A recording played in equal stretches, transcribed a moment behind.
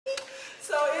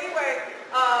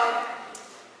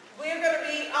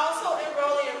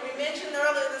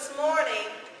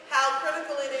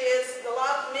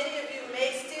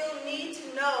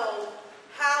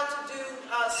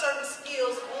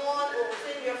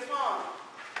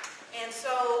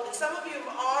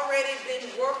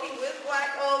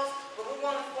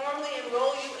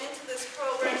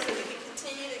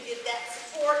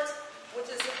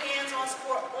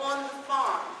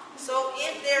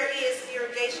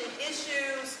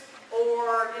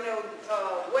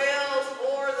wells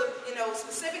or the,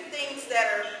 specific things that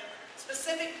are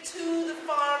specific to the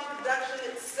farm production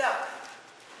itself,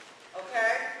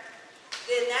 okay?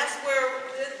 Then that's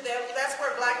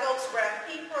where Black Oak's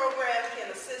RAFT-P program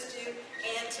can assist you.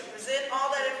 And to present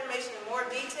all that information in more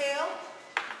detail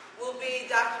will be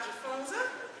Dr. Jifunza.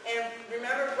 And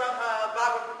remember,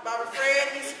 Barbara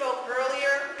Fred, he spoke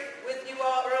earlier with you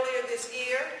all earlier this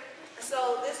year.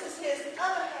 So this is his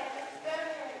other hand, better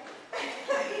hand.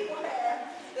 Equal hand.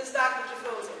 This is Dr.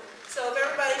 Jifunza. So if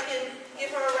everybody can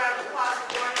give her a round of applause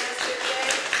for joining us here today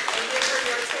and give her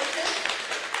your attention.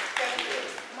 Thank you.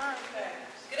 Okay.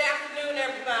 Good afternoon,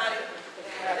 everybody.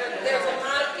 There's a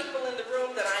lot of people in the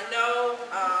room that I know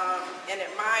and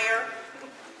admire.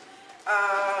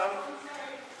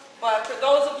 But for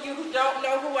those of you who don't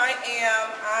know who I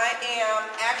am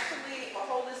actually a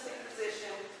holistic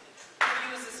physician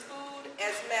who uses food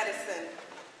as medicine.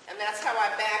 And that's how I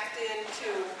backed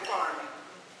into farming.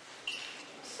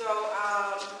 So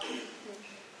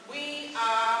we,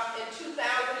 in 2011,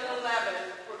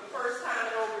 for the first time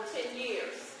in over 10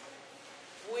 years,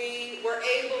 we were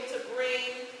able to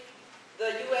bring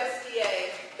the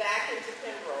USDA back into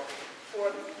Pembroke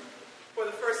for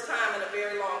the first time in a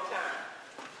very long time.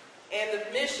 And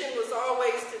the mission was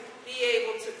always to be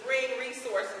able to bring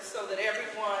resources so that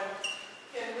everyone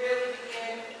can really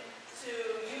begin to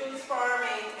use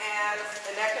farming as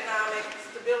an economic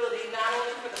stability, not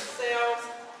only for themselves,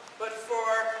 but for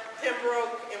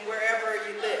Pembroke and wherever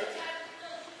you live.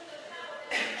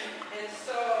 And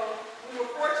so we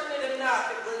were fortunate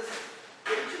enough, it was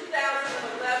in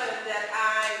 2011 that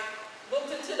I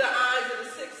looked into the eyes of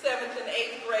the 6th, 7th, and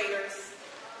 8th graders,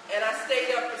 and I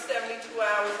stayed up for 72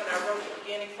 hours and I wrote the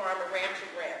beginning farm and rancher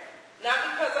grant. Not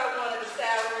because I wanted a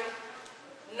salary,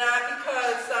 not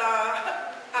because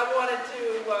I wanted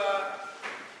to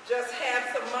just have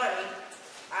some money.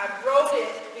 I wrote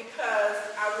it because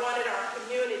I wanted our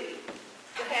community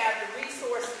to have the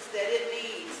resources that it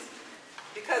needs.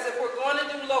 Because if we're going to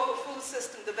do local food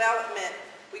system development,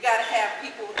 we got to have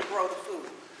people to grow the food.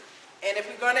 And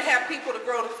if we're going to have people to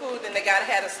grow the food, then they got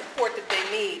to have the support that they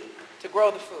need to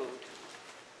grow the food.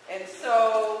 And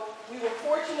so we were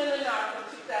fortunate enough in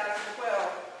 2012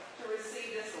 to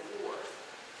receive this award.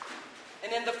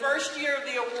 And in the first year of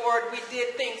the award, we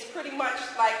did things pretty much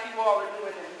like you all are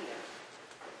doing in here.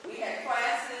 We had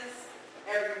classes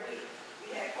every week.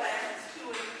 We had classes 2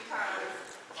 and 3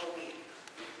 times a week.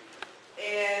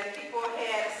 And people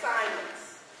had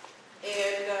assignments.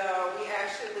 And we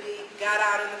actually got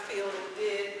out in the field and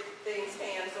did things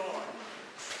hands-on.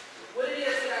 What it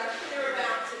is that I'm clear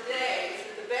about today is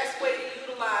that the best way to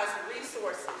utilize the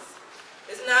resources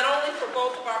is not only for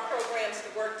both of our programs to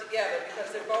work together,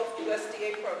 because they're both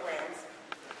USDA programs.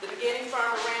 The Beginning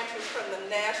Farmer Ranchers from the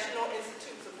National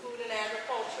Institutes of Food and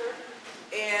Agriculture,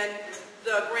 and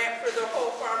the grant for the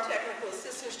whole farm technical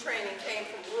assistance training came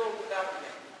from rural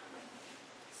development.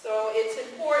 So it's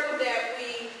important that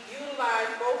we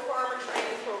utilize both farmer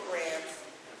training programs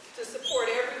to support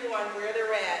everyone where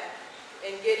they're at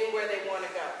and getting where they want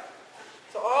to go.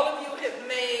 So all of you have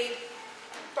made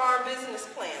farm business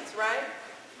plans, right?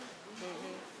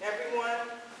 Everyone?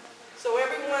 So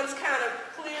everyone's kind of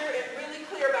clear and really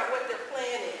clear about what their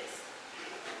plan is.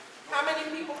 How many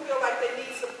people feel like they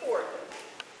need support?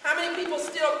 How many people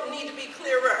still need to be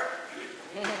clearer?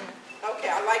 Okay,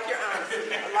 I like your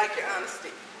honesty. I like your honesty.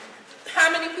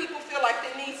 How many people feel like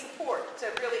they need support to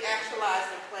really actualize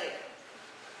their plan?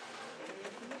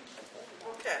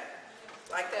 Okay,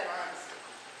 like that honesty.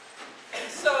 And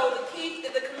so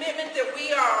the commitment that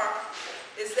we are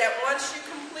is that once you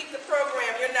complete the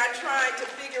program, you're not trying to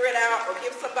figure it out or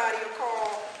give somebody a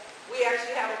call. We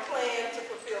actually have a plan to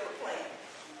fulfill the plan.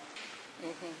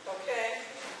 Okay?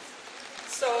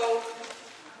 So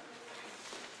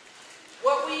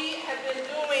what we have been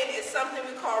doing is something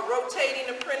we call rotating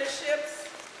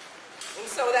apprenticeships. And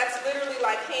so that's literally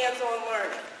like hands-on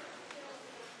learning.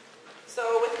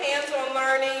 So with hands-on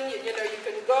learning, you can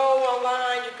go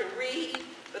online, you can read,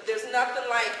 but there's nothing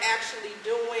like actually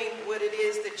doing what it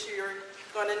is that you're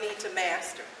going to need to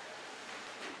master.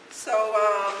 So,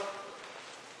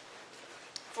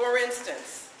 for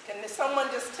instance, can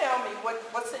someone just tell me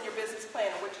what's in your business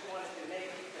plan and what you want to do?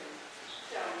 Maybe you can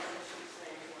tell me what you're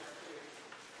saying you want to do.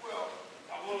 Well,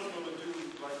 I was going to do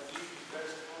like leafy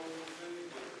vegetable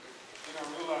thing, but then I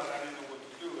realized I didn't know what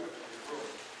to do after I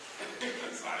broke.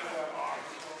 So I got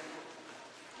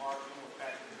marketing or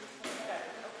packaging. Okay.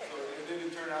 So, and then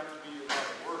it turned out to be a lot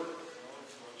of work.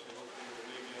 So I said, okay, well,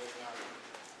 maybe that's not it.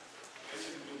 I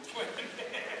shouldn't do 20.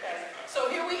 Okay.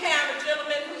 So here we have a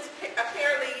gentleman who's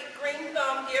apparently green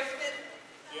thumb gifted.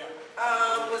 Yeah.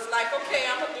 Was like, okay,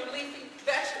 I'm going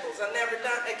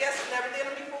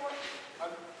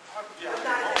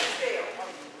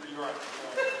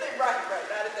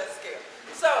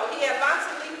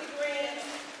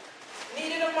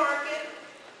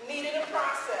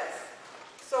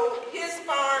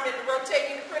in the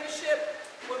rotating apprenticeship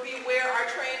would be where our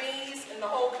trainees and the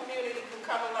whole community can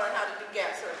come and learn how to do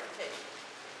gap certification.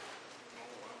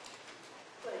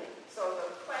 Cleaning. So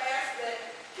the class that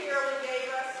Carolyn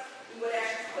gave us, we would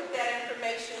actually put that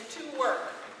information to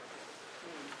work.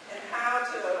 And how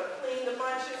to clean the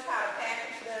bunches, how to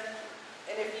package them.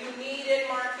 And if you need in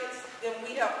markets, then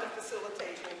we help to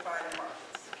facilitate you in finding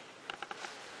markets.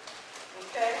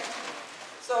 Okay?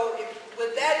 So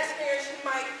with that experience, you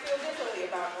might feel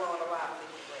differently about growing a lot of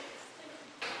these things.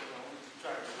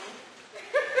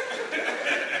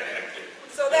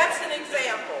 So that's an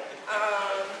example.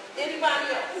 Anybody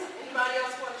else? Anybody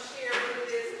else want to share what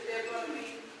it is that they're going to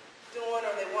be doing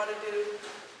or they want to do?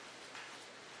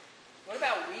 What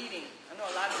about weeding? I know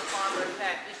a lot of the farmers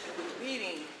have issue with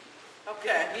weeding.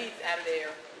 Okay. Weeds out of their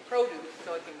produce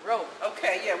so it can grow.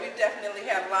 Okay, yeah, we definitely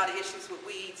have a lot of issues with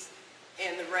weeds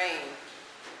in the rain.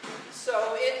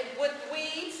 So with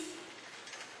weeds,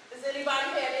 has anybody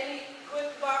had any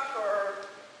good luck or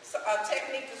a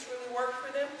technique that's really worked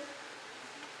for them?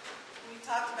 We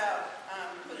talked about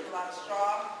putting a lot of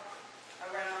straw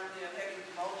around, heavy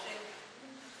mulching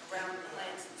around the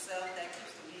plants themselves. That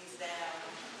keeps the weeds down,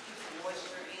 keeps the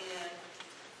moisture in,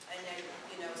 and then,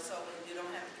 so you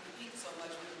don't have to compete so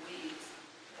much with the weeds.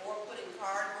 Or putting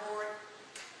cardboard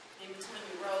in between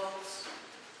your rows.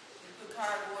 You put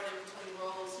cardboard in between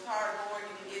rows. Cardboard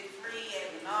you can get free at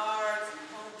Menards and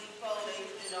Home Depot. They,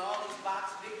 all these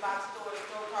big box stores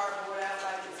throw cardboard out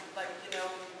like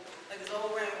it's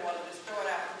old rainwater, just throw it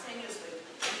out continuously.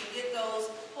 You can get those,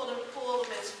 pull them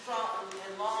as strong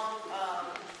and long,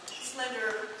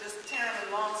 slender, just terribly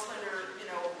long, slender,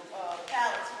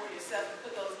 pallets for yourself and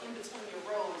put those in between your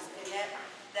rows, and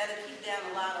that'll keep down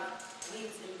a lot of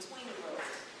weeds in between the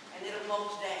rows, and it'll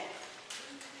mulch down.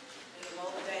 It'll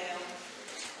mulch down.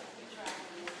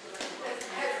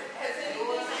 Has anything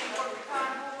worked with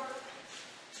cardboard?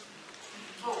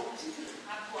 Oh,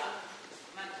 I bought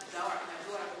my daughter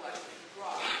bought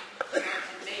straw, and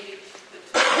maybe put it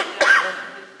down,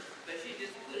 but she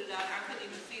just put it out. I couldn't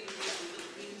even see the weeds. The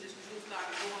weeds just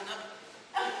started going up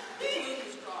between the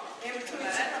straw. In between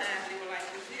By that time, they were like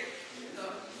this here. So,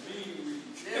 Mean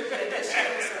weeds. that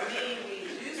shit was some mean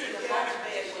weeds. Usually the mulch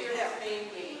bed would help.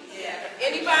 Yeah.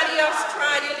 Anybody else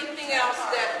tried anything else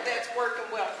that's working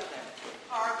well for them?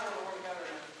 Cardboard will work better.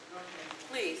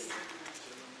 Please.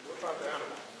 What about the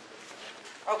animals?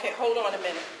 Okay, hold on a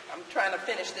minute. I'm trying to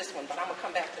finish this one, but I'm going to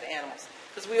come back to the animals.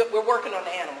 Because we're working on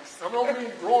the animals. I don't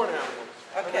mean growing animals.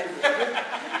 Okay.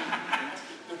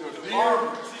 The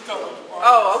farm, she's talking about the farm.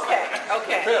 Oh, okay.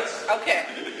 Okay. Pets. Okay.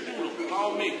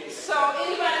 All meat. So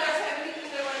anybody else have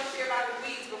anything they want to share about the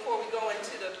weeds before we go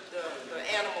into the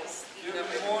animals? In the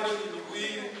morning, you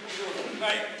weed, at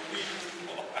night, you weed.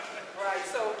 Right.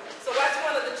 So that's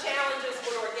one of the challenges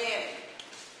with organic.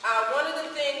 One of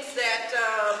the things that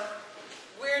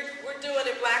we're doing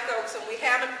at Black Oaks, and we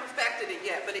haven't perfected it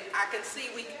yet, but I can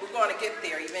see we're going to get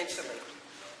there eventually.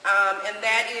 And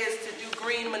that is to do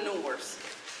green manures.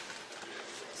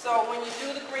 So when you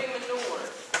do the green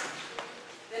manures,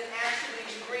 then actually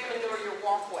you green manure your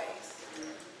walkways.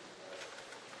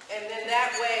 And then that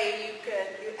way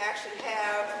you actually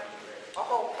have a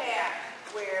whole path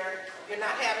where you're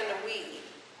not having to weed.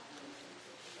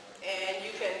 And you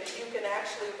can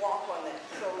actually walk on that.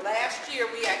 So last year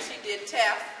we actually did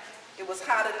TEF. It was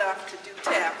hot enough to do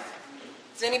TEF.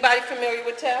 Is anybody familiar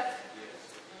with TEF?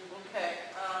 Okay.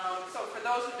 So for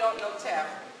those who don't know TEF,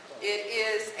 it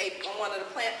is one of the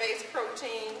plant-based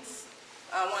proteins,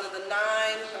 one of the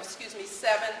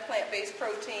 7 plant-based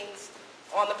proteins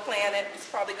on the planet. It's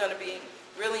probably going to be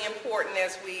really important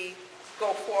as we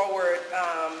go forward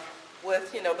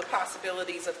with, the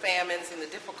possibilities of famines and the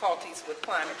difficulties with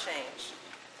climate change.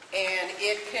 And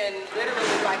it can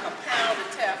literally, like a pound of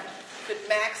TEF, could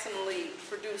maximally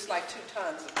produce like 2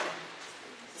 tons of it.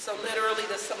 So literally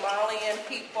the Somalian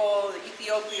people, the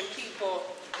Ethiopian people,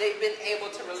 they've been able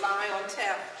to rely on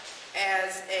TEF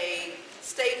as a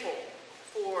staple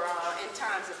for in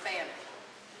times of famine.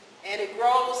 And it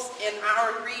grows in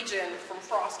our region from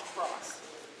frost to frost.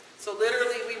 So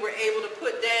literally we were able to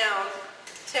put down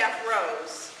TEF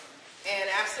rows and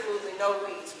absolutely no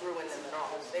weeds grew in them at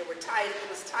all. They were tight, it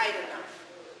was tight enough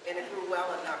and it grew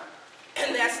well enough.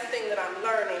 And that's the thing that I'm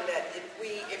learning, that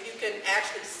if you can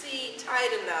actually seed tight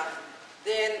enough,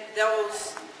 then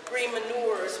those green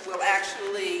manures will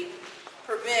actually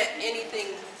prevent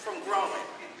anything from growing.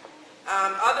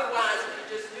 Otherwise, if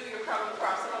you just do your cover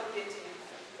crops, I'm going to get to you.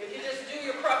 If you just do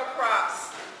your cover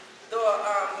crops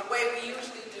the way we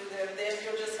usually do them, then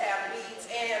you'll just have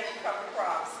weeds and cover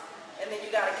crops. And then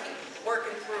you got to keep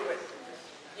working through it.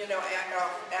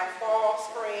 At fall,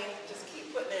 spring, just keep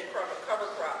putting in cover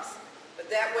crops. But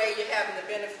that way you're having the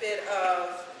benefit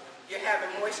of, you're having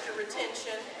moisture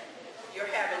retention,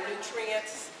 you're having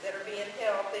nutrients that are being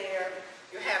held there,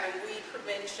 you're having weed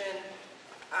prevention,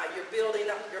 you're building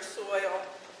up your soil,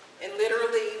 and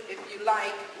literally, if you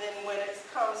like, then when it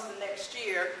comes the next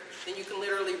year, then you can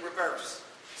literally reverse.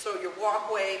 So your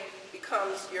walkway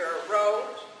becomes your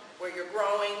road where you're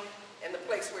growing, and the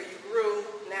place where you grew,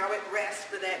 now it rests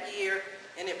for that year,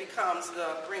 and it becomes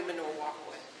the green manure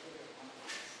walkway.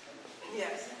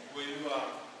 Yes? Will you,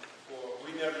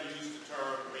 we never used the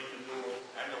term green manure.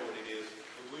 I know what it is.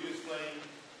 But will you explain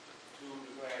to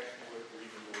the class what green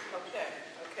manure is?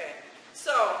 Okay.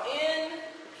 So,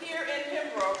 here in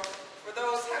Pembroke, for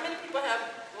those, how many people have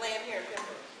land here in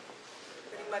Pembroke?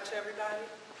 Pretty much everybody?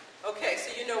 Okay, so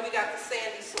you know we got the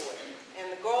sandy soil.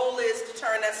 And the goal is to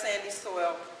turn that sandy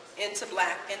soil into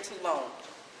loam,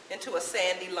 into a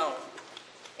sandy loam.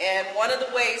 And one of the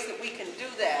ways that we can do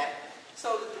that,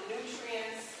 so that the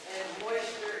nutrients and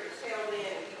moisture is held in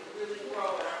and we can really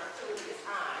grow and our fertility is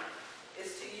high,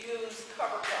 is to use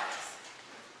cover crops.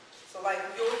 So like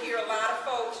you'll hear a lot of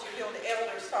folks, you hear the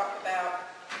elders talk about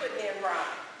putting in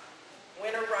rye,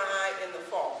 winter rye in the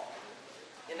fall.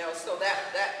 You know, so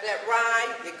that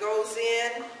rye, it goes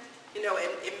in, you know, and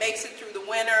it makes it through the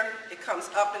winter, it comes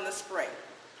up in the spring.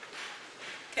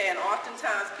 Okay, and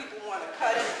oftentimes people want to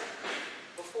cut it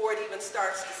before it even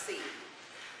starts to seed.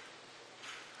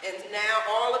 And now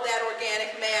all of that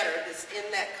organic matter that's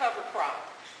in that cover crop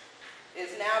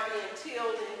is now being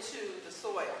tilled into the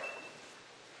soil.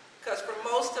 Because for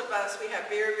most of us, we have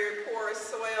very, very porous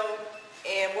soil,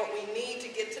 and what we need to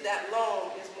get to that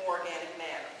loam is more organic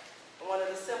matter. And one of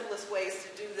the simplest ways to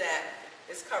do that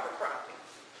is cover cropping.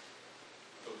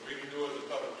 So green manure is a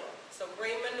cover crop. So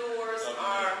green manures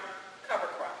are cover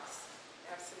crops,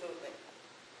 absolutely.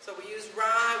 So we use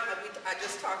rye, I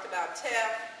just talked about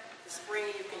teff. The spring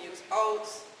you can use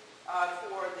oats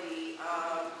for the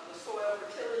soil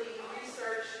fertility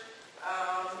research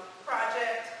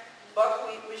project.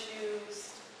 Buckwheat was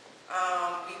used.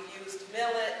 We've used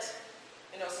millet.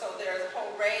 You know, so there's a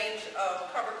whole range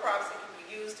of cover crops that can be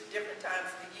used at different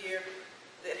times of the year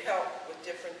that help with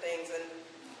different things. And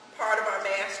part of our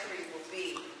mastery will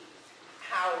be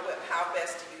how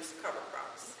best to use the cover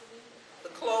crops. The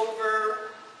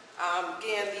clover,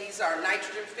 again, these are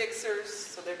nitrogen fixers,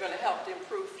 so they're going to help to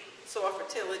improve soil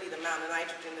fertility, the amount of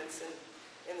nitrogen that's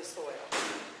in the soil.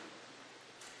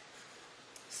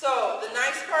 So the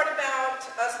nice part about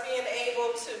us being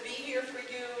able to be here for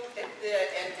you,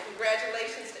 and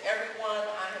congratulations to everyone.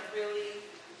 I have really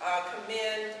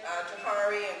commend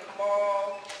Jahari and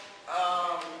Kamal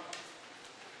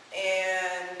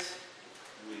and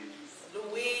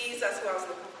Louise, that's what I was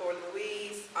looking for,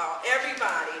 Louise,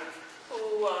 everybody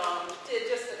who did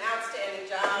just an outstanding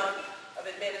job of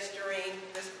administering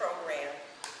this program.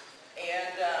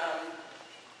 And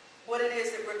what it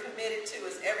is that we're committed to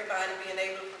is everybody being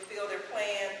able to fulfill their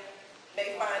plan.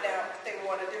 May find out if they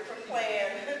want a different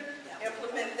plan,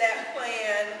 implement that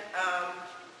plan,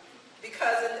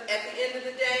 because at the end of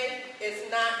the day, it's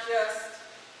not just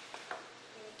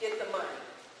get the money.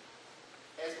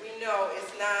 As we know,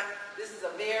 this is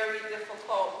a very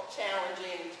difficult,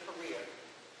 challenging career.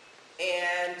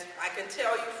 And I can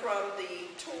tell you from the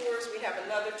tours, we have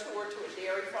another tour to a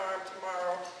dairy farm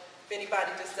tomorrow. If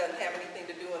anybody just doesn't have anything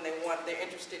to do and they're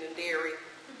interested in dairy,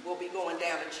 we'll be going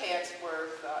down to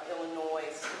Chatsworth, Illinois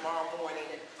tomorrow morning.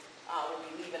 And we'll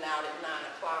be leaving out at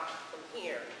 9 o'clock from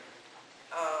here.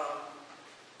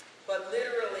 But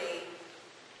literally,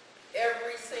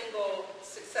 every single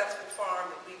successful farm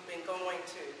that we've been going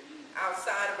to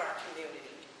outside of our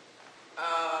community,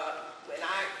 and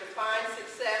I define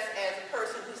success as a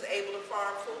person who's able to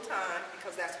farm full-time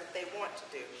because that's what they want to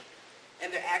do.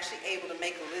 And they're actually able to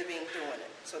make a living doing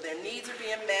it. So their needs are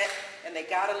being met, and they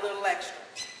got a little extra.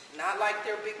 Not like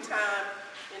they're big time,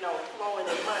 you know, flowing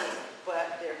in money,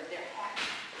 but they're happy.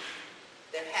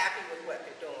 They're happy with what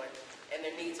they're doing, and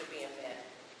their needs are being met.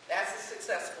 That's a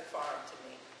successful farm to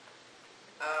me,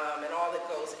 and all that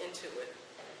goes into it.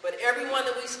 But everyone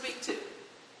that we speak to,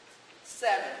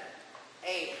 7,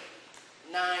 8,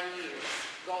 9 years,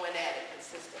 going at it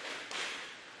consistently.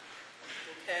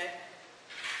 Okay?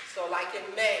 So like in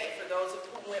May, for those of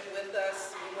who went with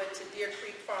us, we went to Deer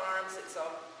Creek Farms. It's a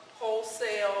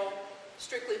wholesale,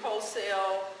 strictly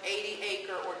wholesale,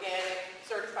 80-acre organic,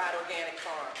 certified organic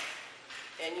farm.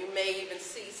 And you may even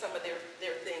see some of their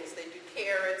things. They do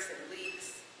carrots and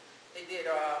leeks. They did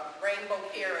rainbow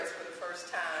carrots for the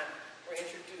first time. Were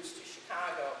introduced to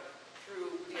Chicago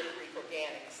through Deer Creek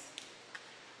Organics.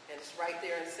 And it's right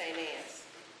there in St. Anne's.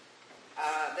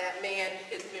 That man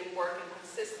has been working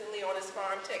consistently on his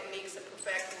farm techniques and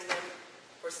perfecting them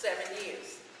for 7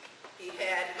 years. He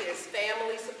had his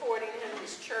family supporting him,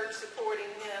 his church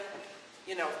supporting him,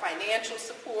 you know, financial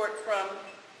support from,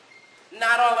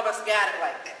 not all of us got it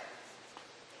like that.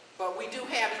 But we do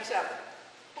have each other.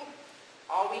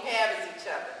 All we have is each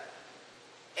other.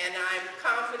 And I'm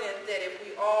confident that if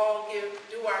we all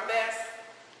do our best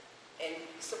and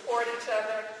support each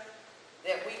other,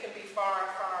 that we can be far,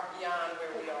 far beyond where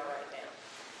we are right now.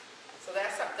 So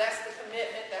that's the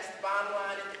commitment, that's the bottom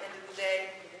line at the end of the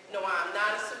day. No, I'm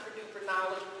not a super duper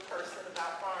knowledgeable person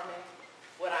about farming.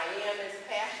 What I am is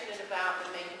passionate about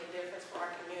and making a difference for our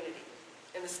community.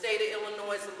 In the state of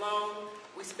Illinois alone,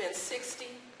 we spend $60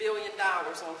 billion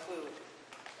on food,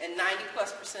 and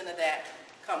 90+% of that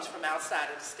comes from outside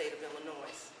of the state of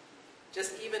Illinois.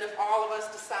 Just even if all of us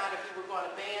decided we were going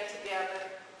to band together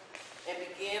and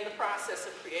begin the process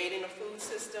of creating a food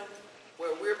system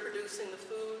where we're producing the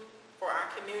food for our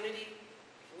community,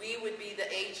 we would be the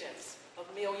agents of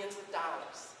millions of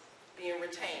dollars being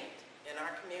retained in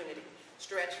our community,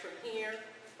 stretched from here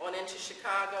on into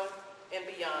Chicago and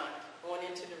beyond, on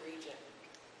into the region,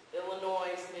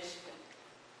 Illinois, Michigan,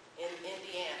 in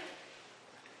Indiana.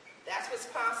 That's what's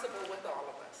possible with all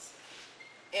of us.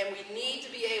 And we need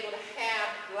to be able to have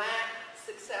black,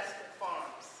 successful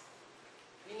farms.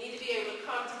 We need to be able to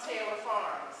come to Taylor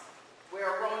Farms, where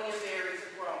aronia berries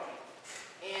are growing,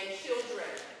 and children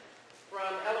from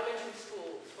elementary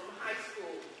schools, from high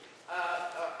school,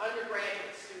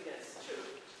 undergraduate students,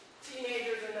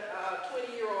 teenagers and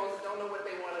 20-year-olds don't know what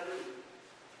they want to do.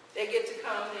 They get to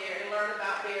come there and learn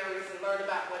about berries and learn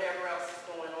about whatever else is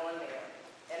going on there.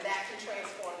 And that can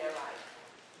transform their life.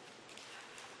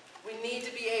 We need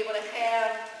to be able to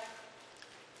have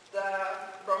the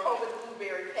Rehoboth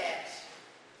Blueberry Patch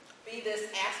be this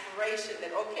aspiration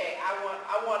that, okay, I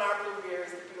want our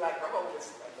blueberries to be like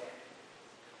Rehoboth's like that.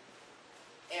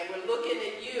 And we're looking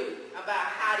at you about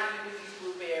how do you do these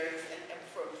blueberries, and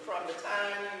from the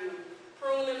time you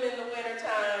prune them in the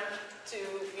wintertime to,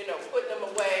 you know, putting them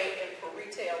away and for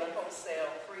retail and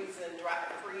wholesale, freeze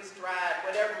dried,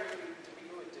 whatever we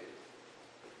would do.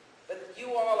 But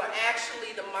you all are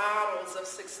actually the models of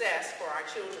success for our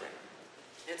children.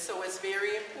 And so it's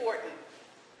very important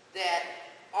that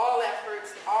all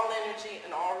efforts, all energy,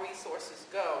 and all resources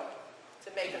go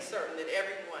to making certain that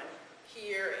everyone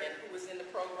here and who is in the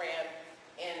program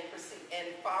and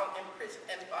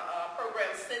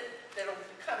programs that will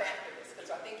come after this,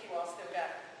 because I think you all still got,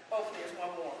 hopefully there's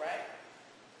one more, right?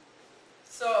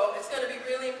 So it's going to be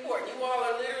really important. You all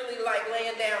are literally like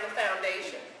laying down the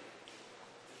foundation.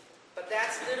 But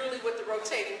that's literally what the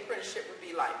rotating apprenticeship would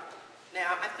be like.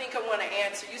 Now, I think I want to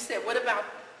answer, you said, what about,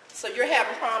 so you're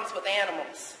having problems with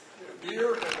animals?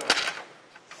 Deer and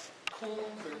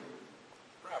coons and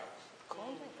rabbits.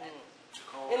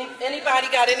 Anybody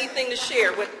got anything to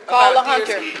share with Call a about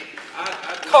hunter. deer?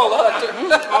 Call a hunter.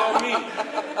 Call me.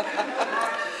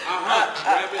 I hunt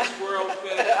rabbit, squirrel,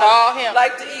 pheasant. Call him.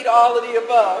 Like to eat all of the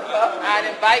above, huh? I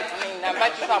invite you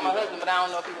to call my husband, but I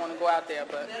don't know if he want to go out there.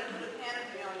 But Let them put a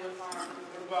canopy on your farm.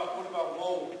 What about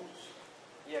moles?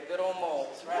 Yeah, good old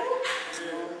moles, right?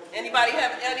 Anybody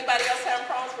else having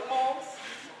problems with moles?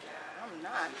 I'm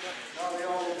not.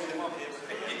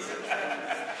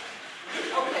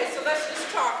 Okay, so let's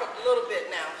just talk a little bit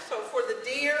now. So for the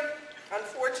deer,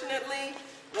 unfortunately,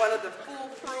 one of the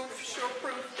foolproof,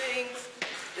 sure-proof things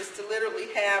is to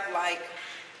literally have like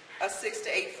a 6 to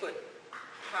 8 foot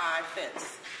high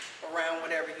fence around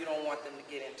whatever you don't want them to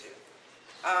get into.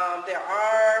 There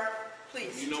are,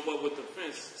 please. You know what, with the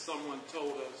fence, someone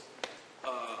told us,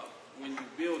 when you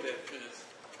build that fence,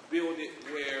 build it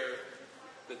where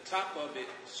the top of it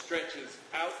stretches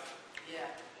out. Yeah.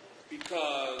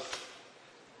 Because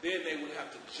then they would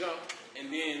have to jump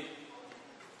and then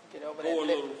Get over go a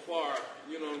that. little far.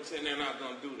 You know what I'm saying? They're not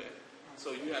going to do that.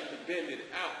 So you have to bend it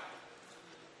out.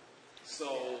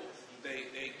 So they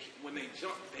when they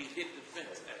jump, they hit the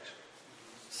fence actually.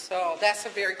 So that's a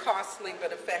very costly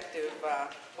but effective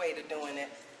way to doing it.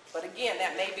 But again,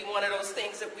 that may be one of those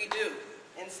things that we do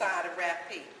inside of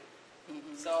RAFT-P.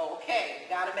 So, okay,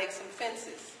 got to make some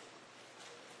fences.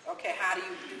 Okay, how do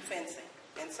you do fencing?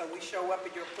 And so we show up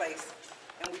at your place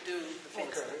and we do the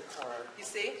fencing. Okay, all right. You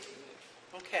see?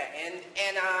 Okay, and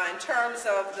in terms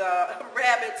of the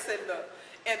rabbits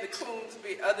and the coons,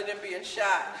 other than being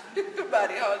shot by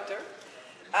the hunter,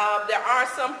 there are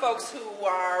some folks who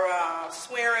are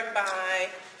swearing by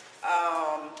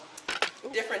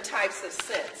different types of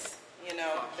scents, you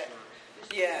know.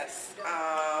 Yes,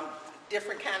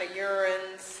 different kind of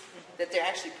urines that they're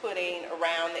actually putting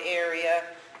around the area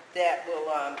that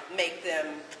will make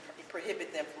them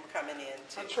prohibit them from coming in.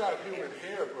 I tried human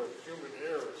hair, but human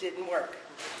hair was... Didn't work.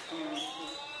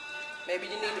 Maybe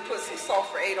you need to put some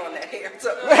sulfate on that hair.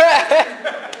 So.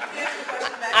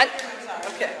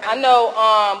 Okay. I know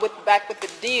back with the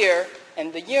deer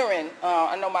and the urine,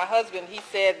 I know my husband, he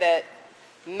said that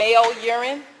male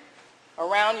urine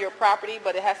around your property,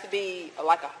 but it has to be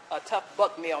like a tough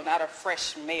buck male, not a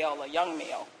fresh male, a young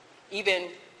male, even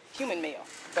human male,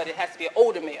 but it has to be an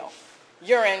older male.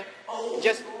 Urine,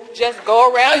 just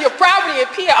go around your property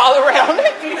and pee all around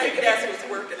it. Maybe that's what's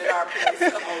working in our place.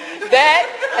 That,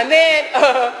 and then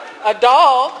a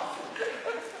dog,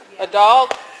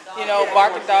 you know,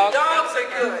 bark a dog. Dogs are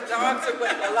good. Dogs are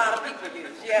what a lot of people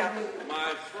use. Yeah.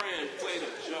 My friend played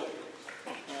a joke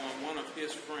on one of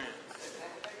his friends,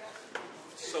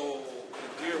 so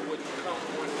the deer wouldn't come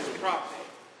on his property.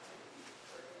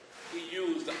 He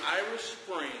used the Irish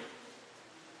Spring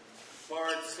bar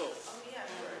soap,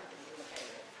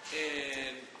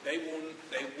 and they wouldn't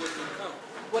come.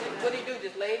 What do you do?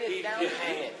 Just lay it down and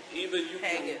hang it? Either you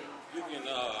Hang can, it. you can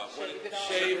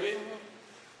shave it,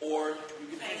 or you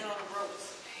can Hanging on the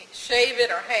ropes. Shave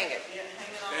it or hang it. Yeah,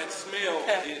 hanging on that the smell.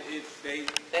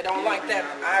 They don't like that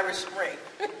Irish Spring.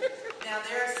 Now,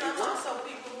 there are some also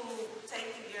people who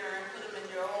take the urine, put them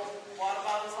in your old water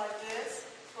bottles like this,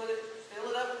 fill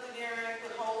it up with the urine,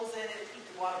 put holes in it, keep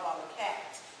the water bottle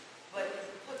capped. But you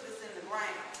can put this in the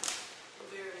ground, a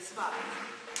very spot.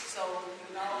 So you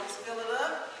can always fill it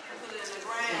up and put it in the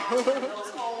ground, and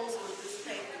those holes will